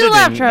about Cue editing, the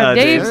laugh track,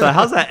 Dave. So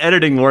how's that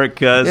editing work?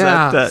 Sorry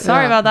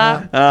about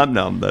that.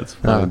 No, that's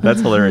fine.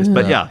 That's hilarious.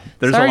 But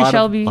there's a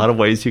lot of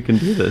ways you can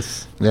do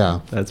this.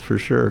 Yeah. That's for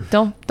sure.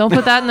 Don't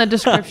put that in the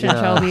description,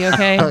 Shelby,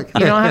 okay?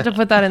 You don't have to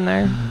put that in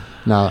there.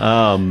 No.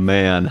 Oh,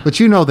 man. But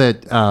you know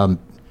that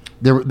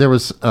there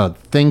was a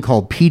thing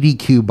called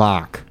PDQ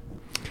Bach.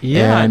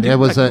 Yeah, and it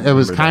was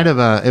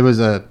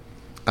a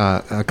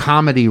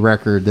comedy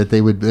record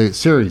that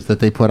series that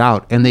they put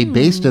out, and they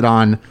based it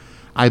on,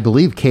 I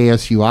believe,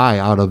 KSUI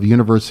out of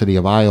University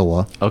of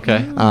Iowa.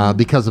 Okay.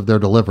 Because of their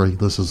delivery.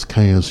 This is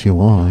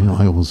KSUI,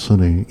 Iowa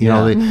City.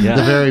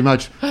 The very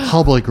much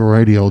public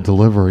radio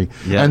delivery.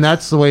 Yeah. And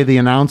that's the way the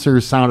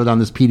announcers sounded on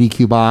this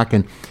PDQ Bach,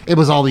 and it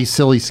was all these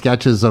silly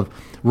sketches of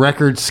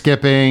record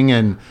skipping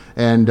and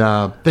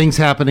things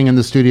happening in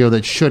the studio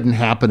that shouldn't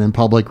happen in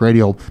public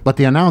radio. But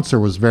the announcer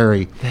was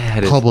very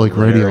public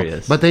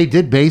radio. But they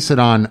did base it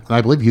on,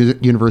 I believe,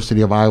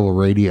 University of Iowa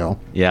radio.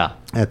 Yeah.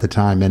 At the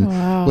time,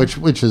 and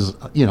which is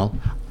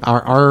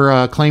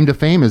our claim to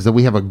fame is that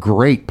we have a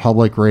great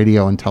public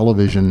radio and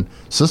television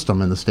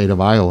system in the state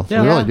of Iowa.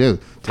 Yeah. We really do.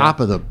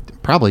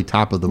 Probably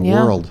top of the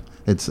world.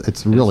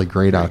 It's really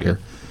great out here.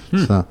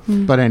 So,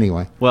 but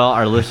anyway. Well,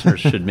 our listeners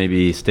should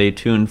maybe stay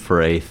tuned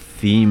for a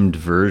themed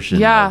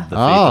version of the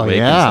Faith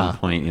Awakens at some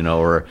point,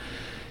 or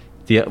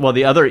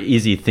the other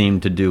easy theme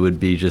to do would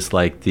be just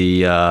like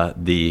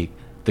the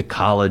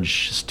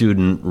college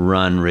student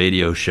run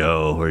radio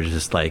show, where it's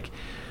just like,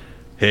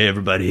 hey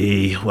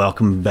everybody,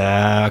 welcome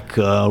back.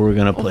 We're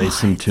gonna play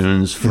some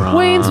tunes from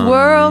Wayne's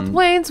World,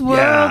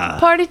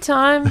 party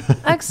time,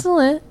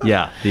 excellent.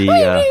 Yeah,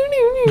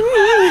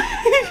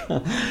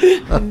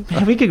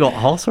 we could go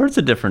all sorts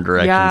of different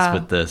directions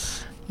with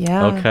this.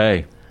 Yeah.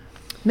 Okay.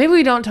 Maybe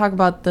we don't talk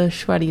about the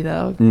Shweddy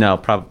though. No,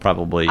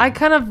 probably. I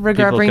kind of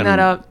regret bringing that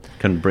up.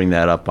 Can bring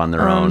that up on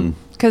their own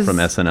from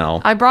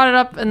SNL. I brought it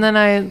up and then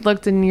I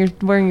looked and you're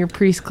wearing your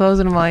priest clothes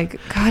and I'm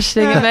like, gosh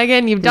dang it,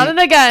 Megan, you've done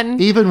it again.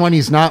 Even when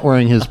he's not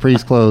wearing his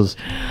priest clothes,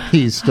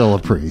 he's still a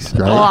priest,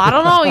 right? Well, I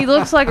don't know. He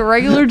looks like a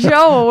regular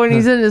Joe when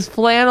he's in his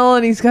flannel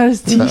and he's got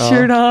his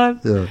t-shirt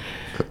on.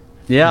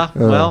 Yeah,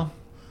 well,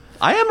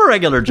 I am a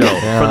regular Joe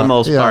for the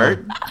most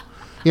part.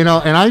 And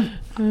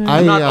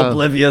I'm not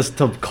oblivious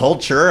to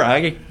culture.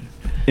 I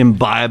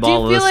imbibe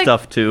all of this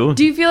stuff too.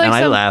 Do you feel like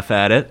I laugh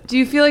at it. Do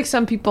you feel like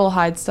some people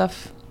hide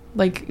stuff,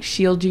 like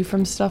shield you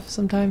from stuff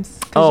sometimes?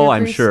 Oh,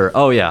 I'm sure.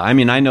 Oh, yeah. I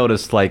mean, I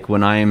noticed like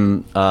when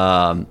I'm,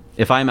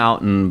 if I'm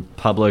out in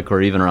public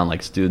or even around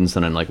like students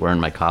and I'm like wearing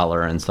my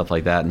collar and stuff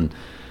like that, and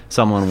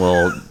someone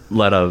will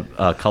let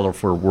a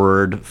colorful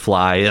word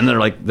fly, and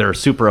they're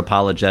super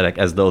apologetic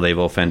as though they've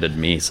offended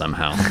me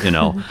somehow,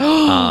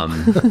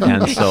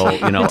 and so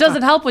It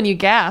doesn't help when you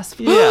gasp.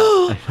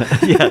 Yeah.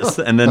 Yes,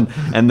 and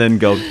then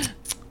go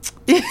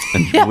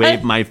and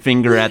wave my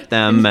finger at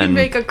them, and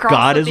make a cross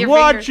God with is your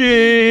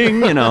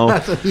watching. You pull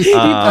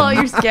out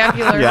your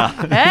scapular. Yeah,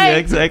 Hey. yeah,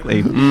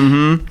 exactly.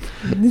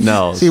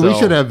 No, See, we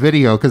should have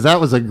video because that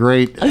was a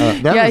great.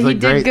 He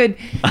did good.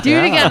 Do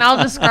it again.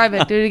 I'll describe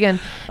it. Do it again.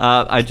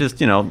 I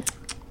just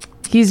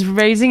He's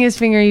raising his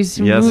finger. He's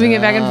moving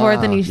it back and forth,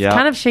 and he's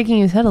kind of shaking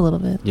his head a little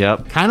bit.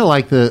 Yep. Kind of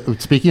like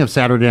speaking of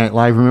Saturday Night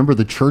Live, remember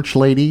the church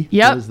lady?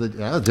 Yep.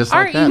 Just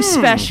Aren't like that. you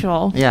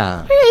special?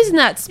 Yeah. Isn't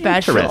that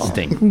special?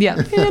 Interesting. Yeah.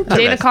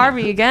 Dana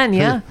Carvey again,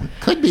 yeah.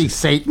 Could be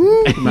Satan.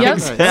 Yep.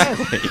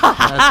 Exactly.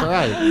 That's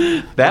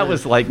right. That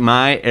was like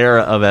my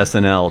era of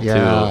SNL, Yeah.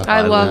 too.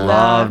 I love that.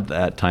 loved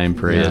that time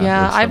period.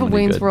 Yeah, There's so I have a many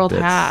Wayne's good World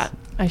bits. hat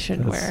I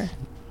should wear.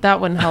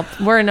 That wouldn't help.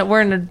 We're in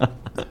a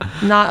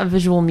not a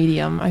visual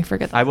medium. I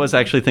forget that. I was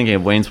actually thinking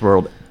of Wayne's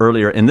World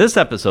earlier in this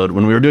episode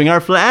when we were doing our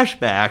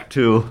flashback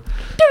to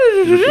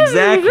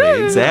exactly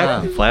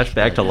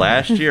flashback to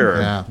last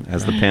year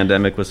as the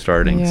pandemic was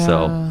starting. Yeah.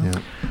 So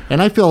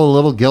And I feel a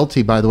little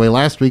guilty, by the way.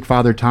 Last week,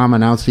 Father Tom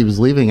announced he was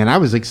leaving, and I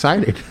was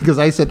excited because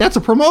I said, that's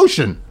a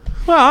promotion.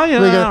 well, I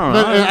don't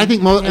But know. I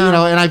think,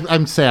 and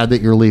I'm sad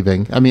that you're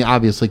leaving. I mean,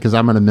 obviously, because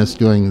I'm going to miss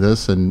doing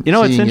this and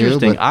it's seeing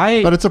interesting.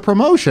 but it's a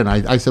promotion.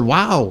 I said,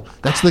 wow,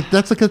 that's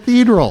the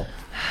cathedral.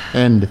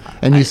 And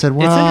you said,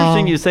 well, it's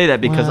interesting you say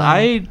that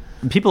because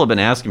people have been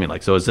asking me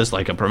like, so is this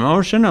like a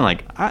promotion? And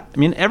like, I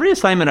mean, every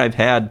assignment I've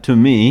had to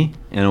me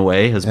in a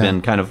way has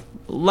been kind of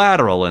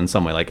lateral in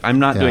some way. Like, I'm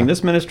not doing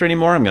this ministry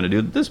anymore. I'm going to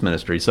do this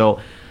ministry. So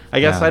I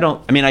guess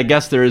I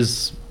guess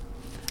there's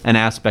an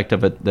aspect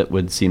of it that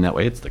would seem that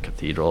way. It's the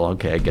cathedral.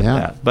 Okay, I get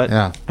that. But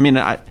I mean,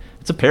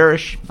 it's a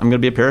parish. I'm going to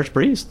be a parish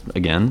priest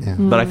again. Yeah.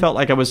 But I felt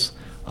like I was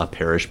a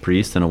parish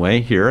priest in a way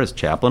here as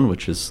chaplain,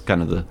 which is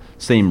kind of the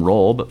same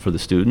role, but for the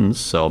students.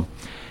 So,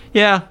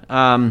 yeah,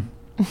 I'm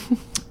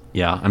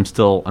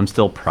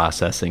still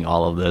processing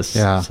all of this.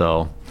 Yeah.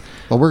 So,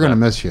 well, we're going to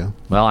miss you.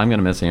 Well, I'm going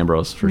to miss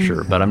Ambrose for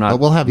sure, but I'm not.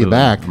 But we'll have you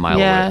back a mile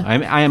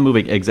away. I am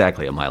moving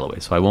exactly a mile away,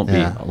 so I won't be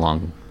a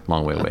long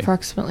way away.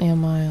 Approximately a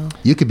mile.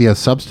 You could be a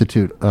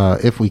substitute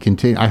if we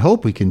continue. I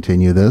hope we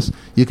continue this.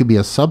 You could be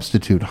a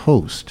substitute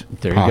host.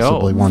 There you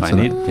possibly go.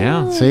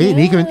 Once See, and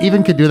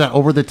even could do that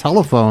over the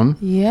telephone.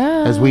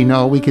 Yeah. As we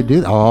know, we could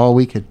do that. Oh,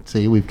 we could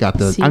see. We've got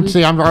the.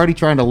 I'm already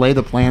trying to lay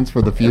the plans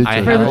for the future.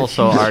 I have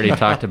also already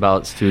talked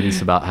about students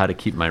about how to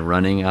keep my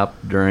running up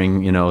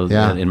during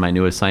in my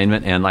new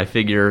assignment, and I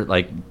figure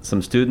like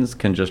some students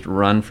can just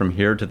run from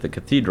here to the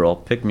cathedral,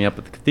 pick me up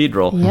at the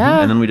cathedral,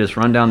 and then we just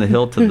run down the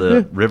hill to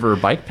the river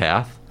bike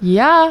path.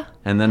 Yeah.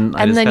 And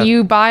then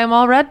you buy them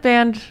all red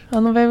band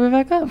on the way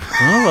back up.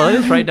 Oh, well, it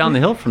is right down the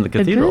hill from the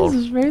cathedral. It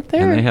is, it's right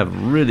there. And they have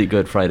really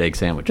good fried egg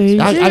sandwiches.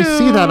 I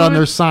see that on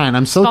their sign.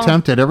 I'm so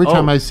tempted every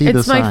time I see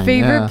the sign. It's my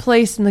favorite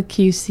place in the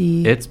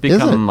QC. It's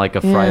become like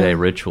a Friday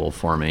ritual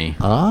for me.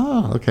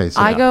 Oh, okay. So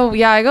I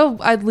go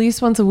at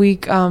least once a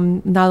week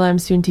now that I'm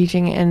student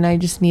teaching, and I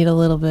just need a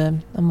little bit.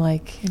 I'm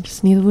like, I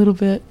just need a little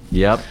bit.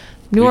 Yep.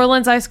 New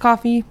Orleans iced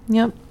coffee.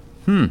 Yep.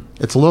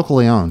 It's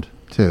locally owned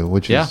too,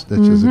 which is a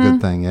good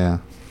thing. Yeah.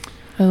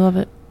 I love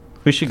it.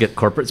 We should get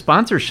corporate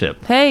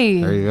sponsorship.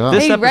 Hey, there you go.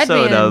 This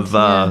episode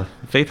of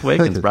Faith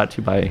Awakens brought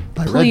to you by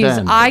Please,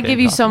 I give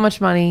you so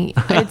much money.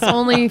 It's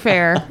only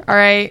fair. All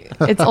right,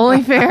 it's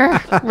only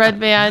fair. Red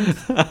Band.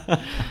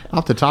 I'll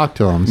have to talk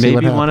to them.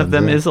 Maybe one of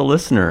them is a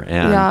listener,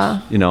 and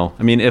I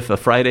mean, if a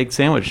fried egg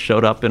sandwich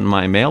showed up in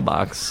my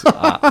mailbox,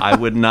 I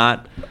would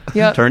not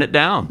turn it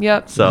down.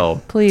 Yep.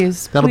 So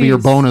please, that'll be your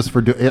bonus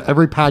for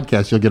every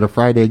podcast. You'll get a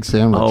fried egg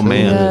sandwich. Oh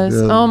man! Yes.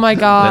 Oh my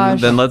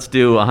gosh! Then let's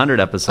do 100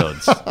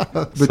 episodes.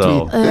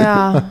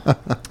 Yeah.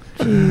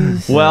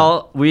 Jeez.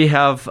 Well, we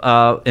have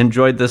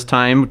enjoyed this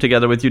time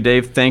together with you,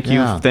 Dave. Thank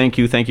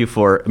you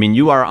for. I mean,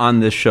 you are on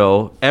this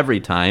show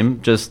every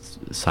time,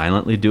 just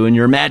silently doing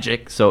your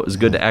magic. So it was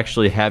good to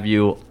actually have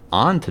you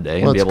on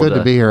today. Well, it's good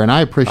to be here, and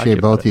I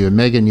appreciate both of you. And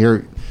Megan,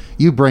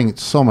 you bring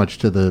so much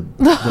to the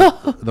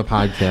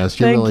podcast.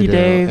 You really do,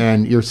 Dave.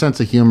 And your sense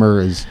of humor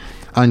is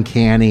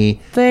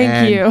uncanny.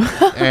 Thank you.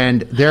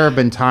 And there have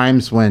been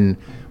times when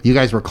you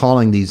guys were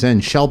calling these in.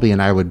 Shelby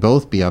and I would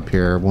both be up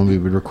here when we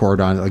would record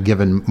on a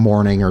given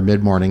morning or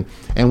mid-morning,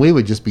 and we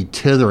would just be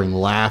tithering,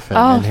 laughing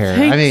in here.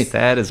 Thanks. I mean,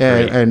 that is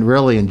great. And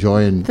really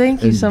enjoying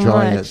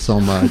it so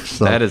much.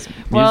 So. That is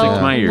music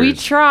to my ears. We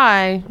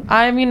try.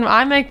 I mean,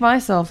 I make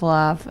myself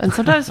laugh, and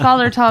sometimes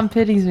Father Tom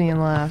pities me and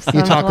laughs.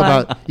 You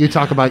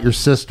talk about your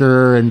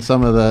sister and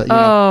some of the.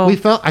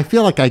 I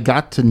feel like I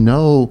got to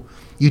know.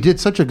 You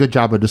did such a good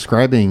job of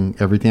describing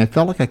everything. I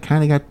felt like I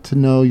kind of got to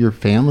know your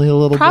family a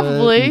little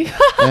Probably. bit.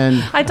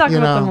 And I talk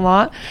about them a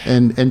lot.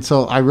 And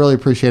so I really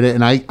appreciate it.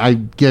 And I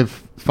give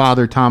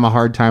Father Tom a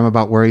hard time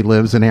about where he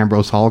lives in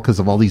Ambrose Hall because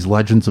of all these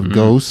legends of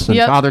ghosts. And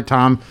Father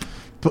Tom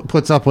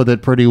puts up with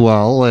it pretty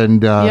well,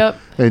 and Yep.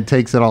 and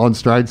takes it all in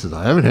stride. Says,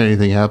 "I haven't had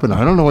anything happen.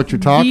 I don't know what you're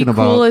talking The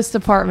about. coolest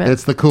apartment.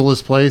 It's the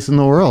coolest place in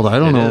the world. I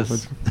don't It know."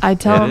 is. I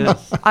tell It him.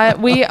 is.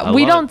 We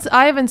love don't.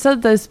 I haven't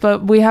said this,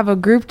 but we have a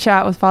group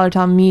chat with Father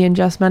Tom, me, and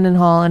Jess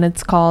Mendenhall, and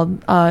it's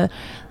called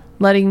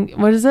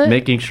what is it?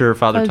 Making sure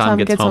Father Tom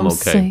gets home okay.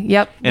 safe.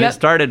 Yep. And yep. it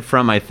started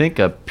from, I think,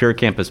 a Pure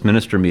Campus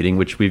Ministry meeting,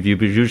 which we've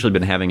usually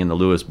been having in the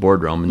Lewis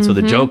boardroom. And so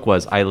the joke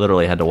was I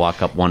literally had to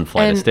walk up one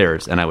flight of And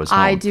stairs, and I was home.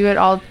 I do it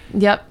all.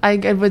 Yep. I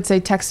would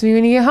say, text me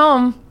when you get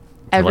home.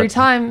 Every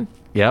time.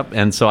 Yep.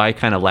 And so I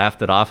kind of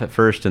laughed it off at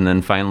first, and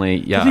then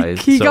finally,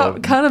 He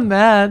got kind of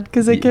mad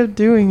because I kept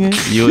doing it.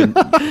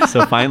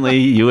 So finally,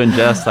 you and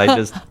Jess, I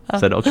just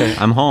said, okay,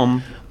 I'm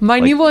home. My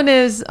new one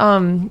is,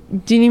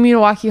 do you need me to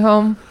walk you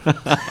home?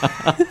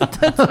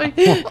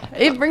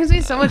 It brings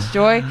me so much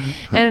joy.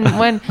 And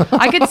when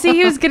I could see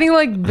he was getting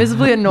like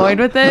visibly annoyed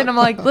with it, and I'm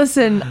like,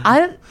 listen,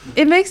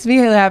 it makes me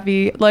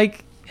happy.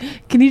 Like,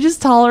 can you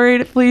just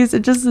tolerate it, please?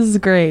 It just is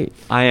great.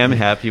 I am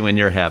happy when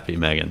you're happy,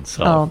 Megan.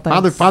 So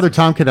Father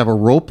Tom could have a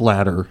rope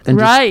ladder and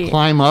just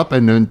climb up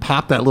and then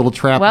pop that little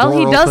trap door Well,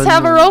 he does open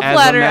have a rope as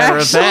ladder, a matter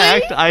actually. of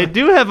fact, I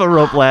do have a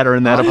rope ladder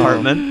in that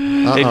apartment.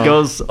 It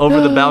goes over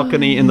the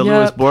balcony in the Yep.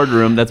 Lewis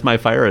boardroom. That's my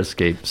fire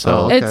escape.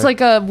 So Okay. It's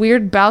like a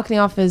weird balcony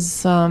off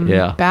his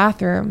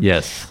bathroom.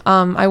 yes,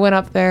 I went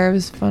up there. It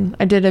was fun.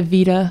 I did a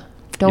Vita.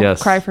 Don't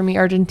Yes. cry for me,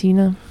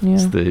 Argentina. Yeah.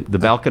 it's the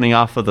balcony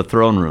off of the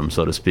throne room,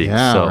 so to speak.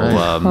 Yeah, so right.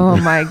 Oh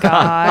my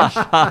gosh.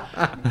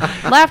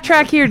 Laugh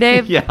track here,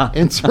 Dave. yeah.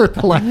 Insert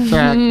the left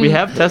track. Mm-hmm. We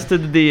have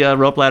tested the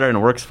rope ladder and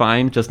it works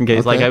fine, just in case.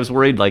 Okay. Like I was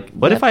worried, like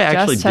what Yep, if I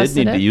actually Jess did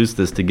tested need to it. use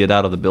this to get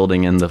out of the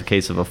building in the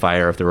case of a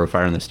fire, if there were a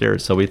fire on the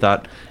stairs? So we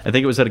thought, I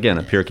think it was a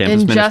Pure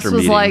Campus And Minister Jess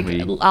was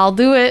meeting. like, I'll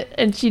do it.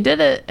 And she did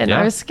it. And Yeah.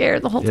 I was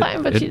scared the whole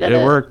time, but she did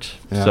it. It worked.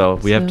 Yeah. So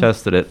we have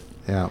tested it.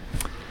 Yeah.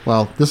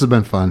 Well, this has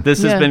been fun.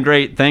 This has Yeah. been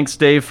great. Thanks,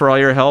 Dave, for all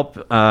your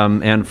help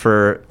and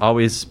for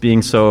always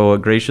being so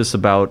gracious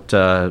about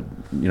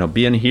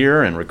being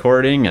here and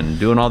recording and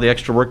doing all the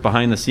extra work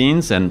behind the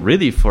scenes, and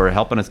really for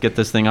helping us get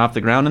this thing off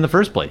the ground in the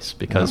first place,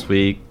 because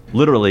we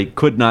literally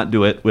could not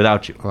do it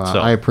without you. Well, So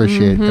I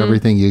appreciate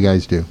everything you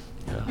guys do.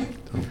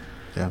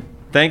 Yeah.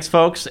 thanks,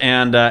 folks,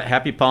 and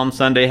happy Palm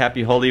Sunday,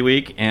 happy Holy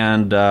Week,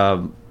 and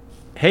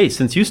hey,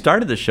 since you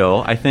started the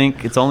show, I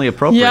think it's only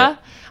appropriate. Yeah.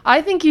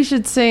 I think you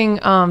should sing,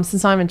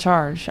 since I'm in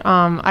charge,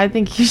 I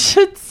think you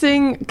should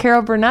sing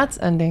Carol Burnett's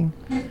ending.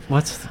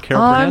 What's the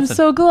Carol I'm Burnett?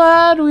 so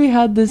glad we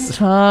had this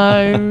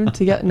time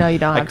together. No, you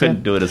don't I have couldn't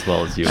to. do it as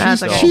well as you. That's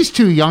so. okay. She's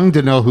too young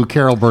to know who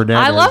Carol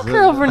Burnett is. I love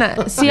Carol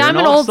Burnett. See, You're I'm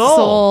an an old old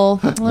soul.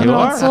 I'm an You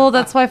old are. soul.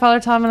 That's why Father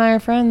Tom and I are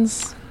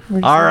friends. We're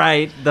just All like-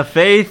 right, the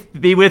faith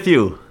be with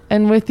you.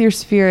 And with your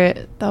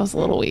spirit. That was a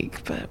little weak,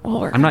 but we'll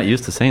work I'm on not it.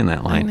 used to saying that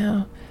I line.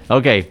 know.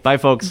 Okay, bye,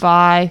 folks.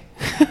 Bye.